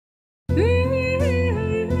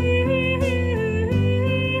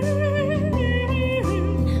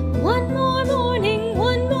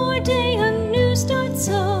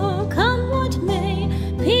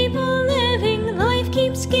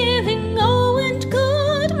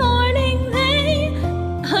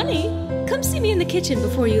kitchen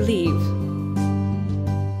before you leave.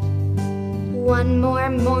 One more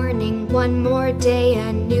morning, one more day,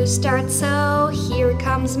 a new start, so here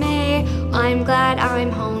comes May. I'm glad I'm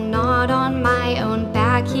home, not on my own,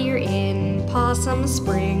 back here in Possum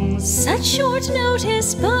Springs. Such short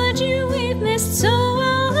notice, but we've missed, so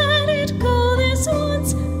I'll let it go this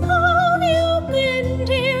once. Have you been,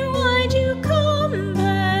 dear? Why'd you come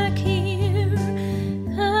back here?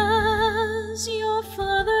 As your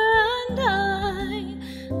father and I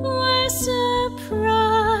were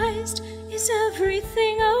surprised. Is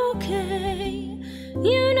everything okay?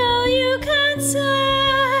 You know you can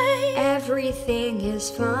say everything is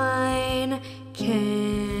fine.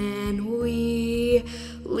 Can we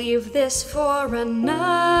leave this for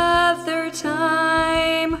another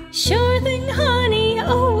time? Sure thing, honey.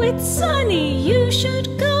 Oh, it's sunny. You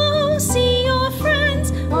should go see your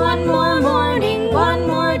friends. One more morning, one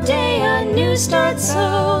more day, a new start,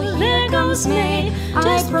 so here goes May.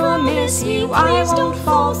 I promise you I won't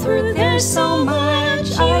fall through. There's so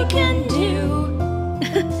much I can do.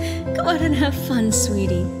 Go out and have fun,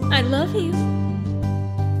 sweetie. I love you.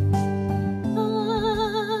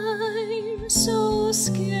 I'm so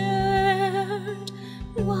scared.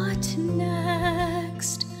 What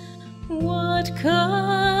next? What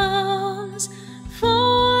comes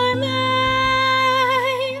for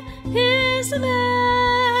May? Is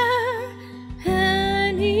there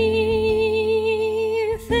anything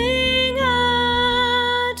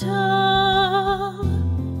at all?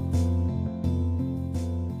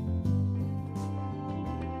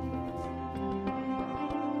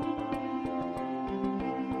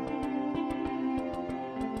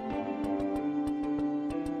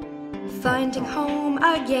 Finding home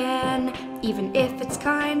again, even if it's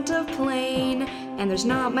kind of plain, and there's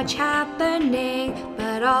not much happening,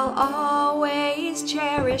 but I'll always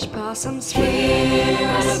cherish Possum Springs. Here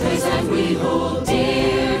at a place that we hold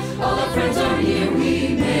dear, all our friends are here. We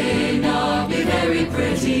may not be very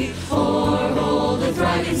pretty or hold a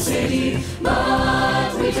thriving city,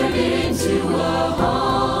 but we turned it into a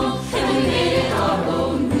home, and we made it our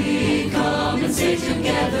own. We come and stay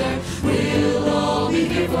together. We'll all be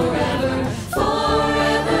here forever,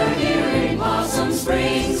 forever here in Possum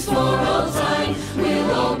Springs. For all time,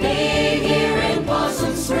 we'll all be here in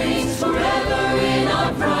Possum Springs, forever in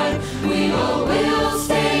our pride. We all will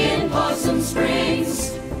stay in Possum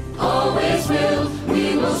Springs, always will.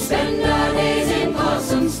 We will spend our days in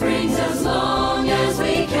Possum Springs as long as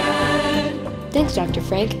we can. Thanks, Dr.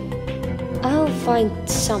 Frank. I'll find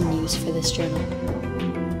some use for this journal.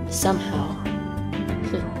 Somehow.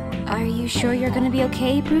 Are you sure you're gonna be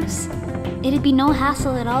okay, Bruce? It'd be no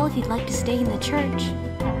hassle at all if you'd like to stay in the church.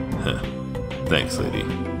 Thanks, lady,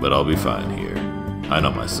 but I'll be fine here. I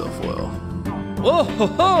know myself well. Oh ho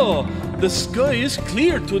ho! The sky is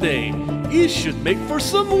clear today. It should make for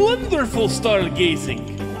some wonderful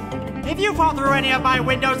stargazing. If you fall through any of my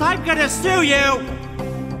windows, I'm gonna sue you!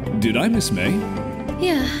 Did I miss May?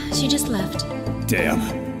 Yeah, she just left. Damn.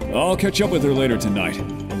 I'll catch up with her later tonight.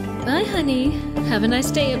 Bye, honey. Have a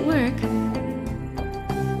nice day at work.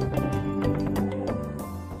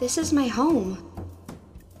 This is my home.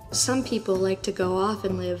 Some people like to go off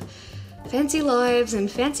and live fancy lives in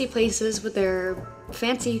fancy places with their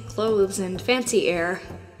fancy clothes and fancy air.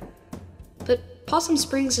 But Possum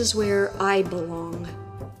Springs is where I belong,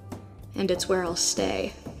 and it's where I'll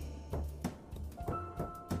stay.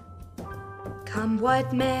 Come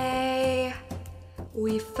what may,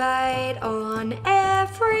 we fight on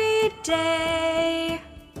every day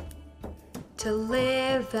to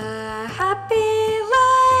live a happy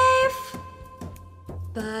life,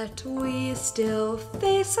 but we still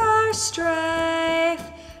face our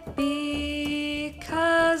strife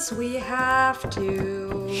because we have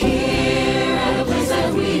to. Here at a place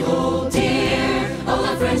that we hold dear, all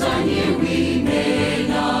our friends are near. We may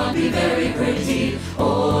not be very pretty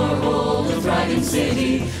or hold a thriving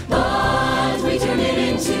city, but we turn it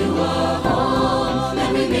into a home,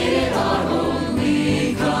 and we made it our own.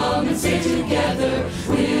 We come and stay together.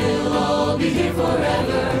 We'll all be here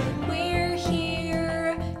forever. We're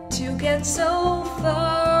here to get so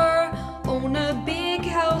far, own a big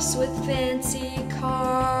house with fancy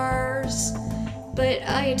cars. But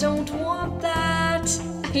I don't want that.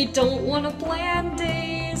 I don't want to plan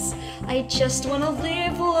days. I just want to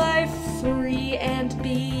live life free and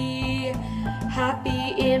be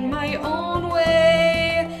happy in my own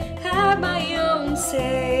way, have my own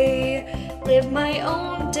say, live my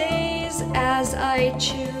own days as I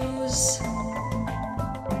choose.